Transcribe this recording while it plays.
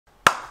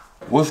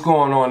What's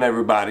going on,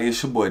 everybody?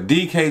 It's your boy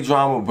DK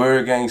Drama,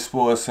 Birdgang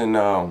Sports,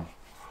 and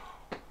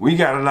we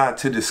got a lot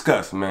to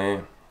discuss,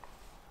 man.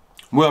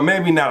 Well,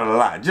 maybe not a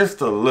lot,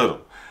 just a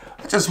little.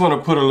 I just want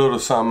to put a little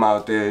something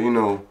out there, you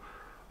know.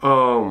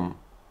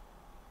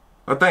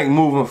 I think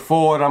moving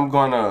forward, I'm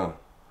gonna,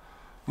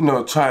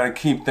 try to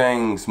keep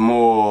things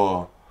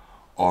more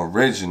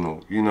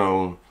original, you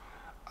know.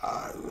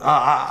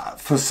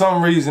 For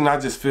some reason, I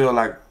just feel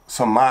like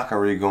some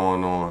mockery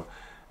going on,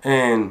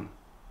 and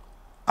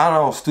I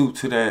don't stoop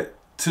to that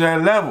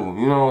level,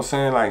 you know what I'm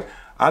saying? Like,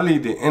 I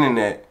leave the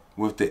internet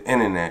with the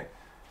internet,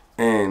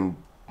 and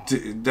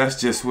that's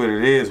just what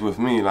it is with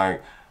me.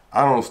 Like,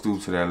 I don't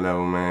stoop to that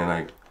level, man.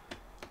 Like,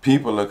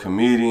 people are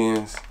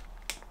comedians,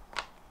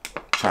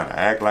 try to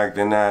act like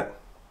they're not,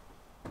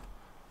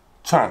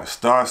 trying to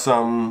start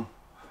something,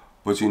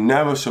 but you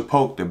never should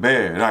poke the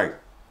bear. Like,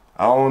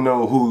 I don't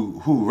know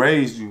who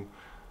raised you,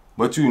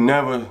 but you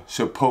never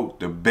should poke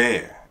the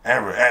bear.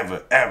 Ever,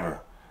 ever,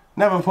 ever.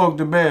 Never poke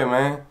the bear,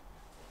 man.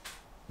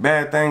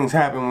 Bad things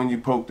happen when you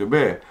poke the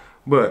bear.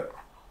 But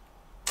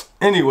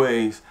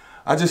anyways,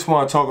 I just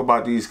want to talk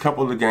about these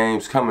couple of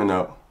games coming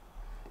up,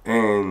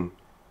 and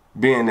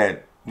being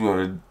that,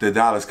 the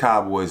Dallas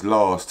Cowboys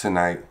lost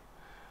tonight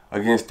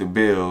against the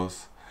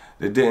Bills.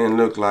 They didn't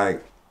look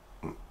good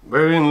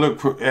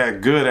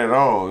at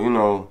all,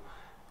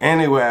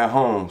 and they were at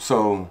home.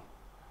 So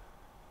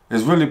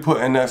it's really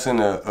putting us in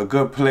a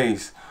good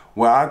place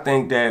where I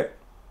think that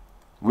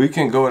we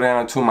can go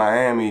down to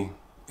Miami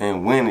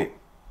and win it.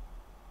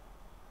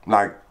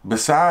 Like,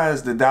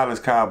 besides the Dallas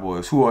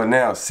Cowboys, who are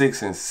now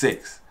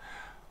 6-6,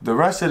 the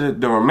rest of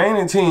the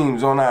remaining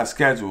teams on our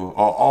schedule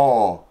are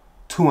all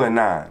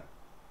 2-9.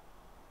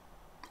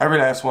 Every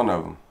last one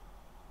of them.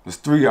 There's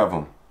 3 of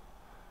them.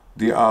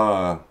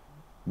 The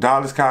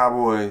Dallas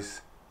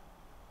Cowboys,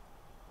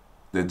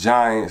 the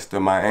Giants, the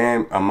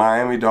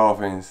Miami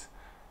Dolphins,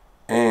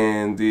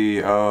 and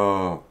the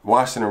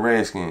Washington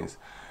Redskins.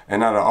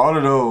 And out of all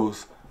of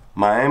those,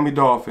 Miami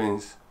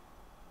Dolphins,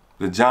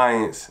 the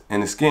Giants,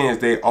 and the Skins,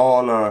 they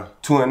all are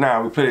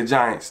 2-9. We play the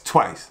Giants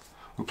twice.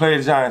 We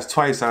played the Giants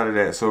twice out of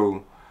that.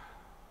 So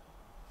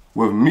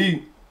with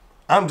me,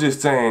 I'm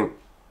just saying,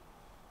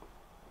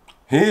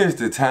 here's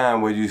the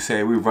time where you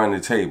say we run the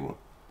table.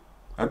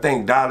 I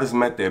think Dallas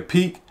met their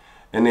peak,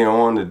 and they're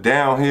on the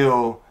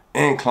downhill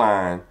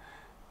incline.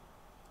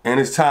 And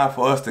it's time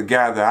for us to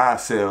gather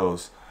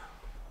ourselves,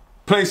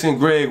 placing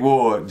Greg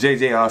Ward,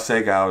 J.J.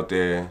 Arcega out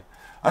there.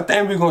 I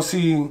think we're going to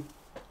see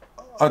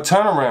a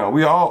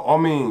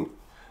turnaround.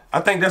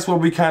 I think that's what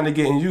we kind of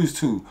getting used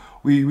to.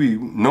 We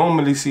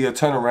normally see a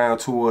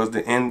turnaround towards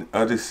the end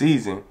of the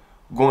season,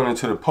 going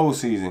into the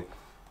postseason.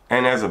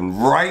 And as of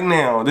right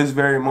now, this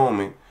very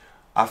moment,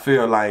 I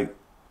feel like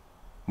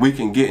we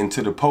can get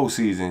into the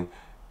postseason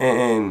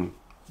and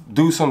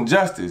do some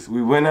justice.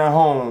 We win at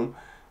home,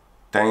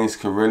 things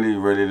could really,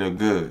 really look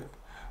good.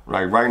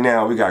 Like right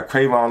now, we got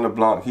Cre'Von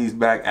LeBlanc. He's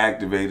back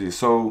activated.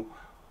 So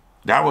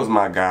that was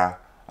my guy.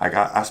 Like,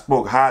 I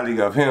spoke highly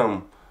of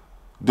him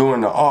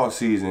during the off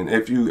season.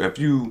 If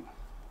you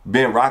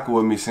been rocking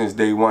with me since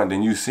day one,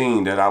 then you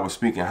seen that I was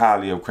speaking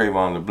highly of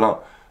Cre'Von LeBlanc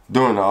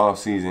during the off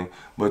season.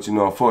 But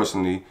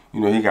unfortunately,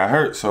 he got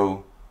hurt,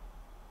 so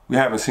we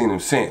haven't seen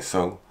him since.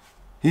 So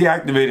he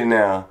activated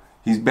now.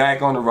 He's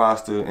back on the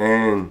roster,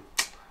 and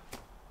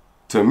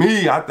to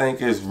me, I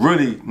think it's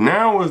really,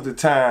 now is the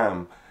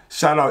time.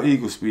 Shout out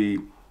Eagle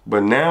Speed,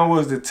 but now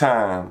was the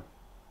time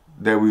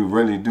that we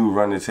really do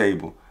run the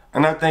table.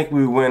 And I think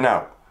we win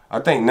out. I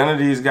think none of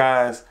these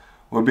guys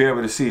will be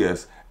able to see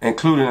us,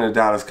 including the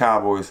Dallas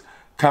Cowboys,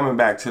 coming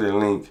back to the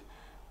link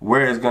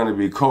where it's going to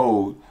be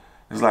cold.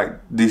 It's like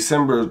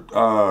December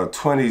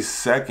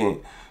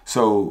 22nd,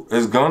 so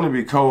it's going to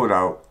be cold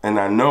out, and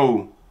I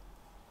know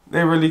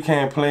they really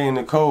can't play in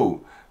the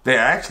cold. They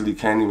actually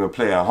can't even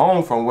play at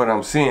home from what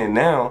I'm seeing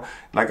now.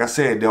 Like I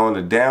said, they're on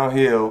the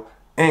downhill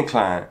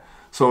incline.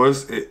 So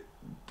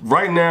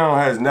right now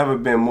has never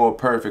been more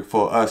perfect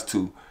for us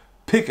to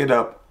pick it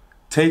up,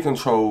 take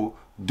control,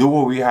 do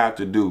what we have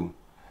to do,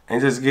 and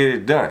just get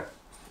it done.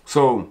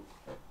 So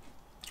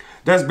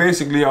that's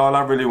basically all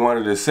I really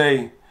wanted to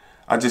say.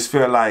 I just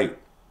feel like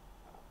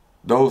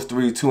those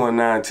 3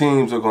 2-9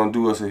 teams are going to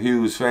do us a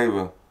huge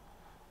favor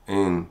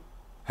and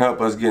help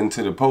us get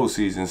into the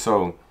postseason.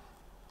 So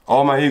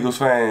all my Eagles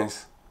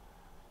fans,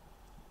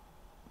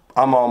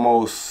 I'm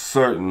almost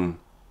certain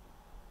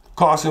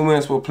Carson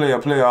Wentz will play a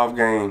playoff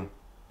game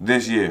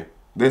this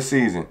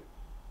season.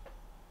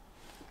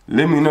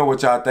 Let me know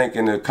what y'all think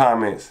in the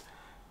comments,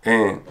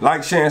 and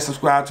like, share, and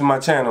subscribe to my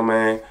channel,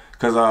 man.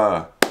 Cause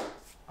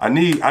I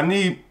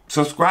need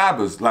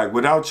subscribers. Like,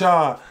 without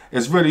y'all,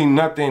 it's really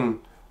nothing.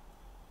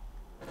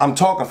 I'm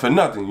talking for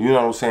nothing. You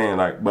know what I'm saying?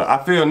 Like, but I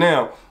feel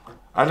now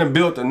I done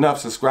built enough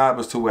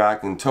subscribers to where I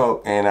can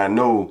talk, and I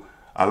know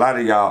a lot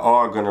of y'all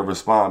are gonna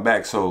respond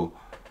back. So,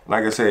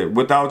 like I said,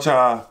 without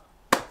y'all,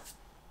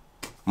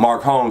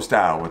 Mark Holmes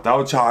style.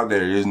 Without y'all,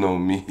 there is no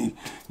me.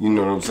 You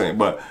know what I'm saying?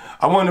 But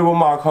I wonder what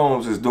Mark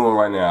Holmes is doing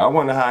right now. I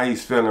wonder how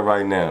he's feeling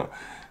right now.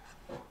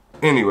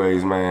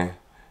 Anyways, man,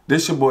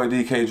 This your boy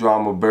DK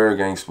Drama,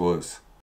 Birdgang Sports.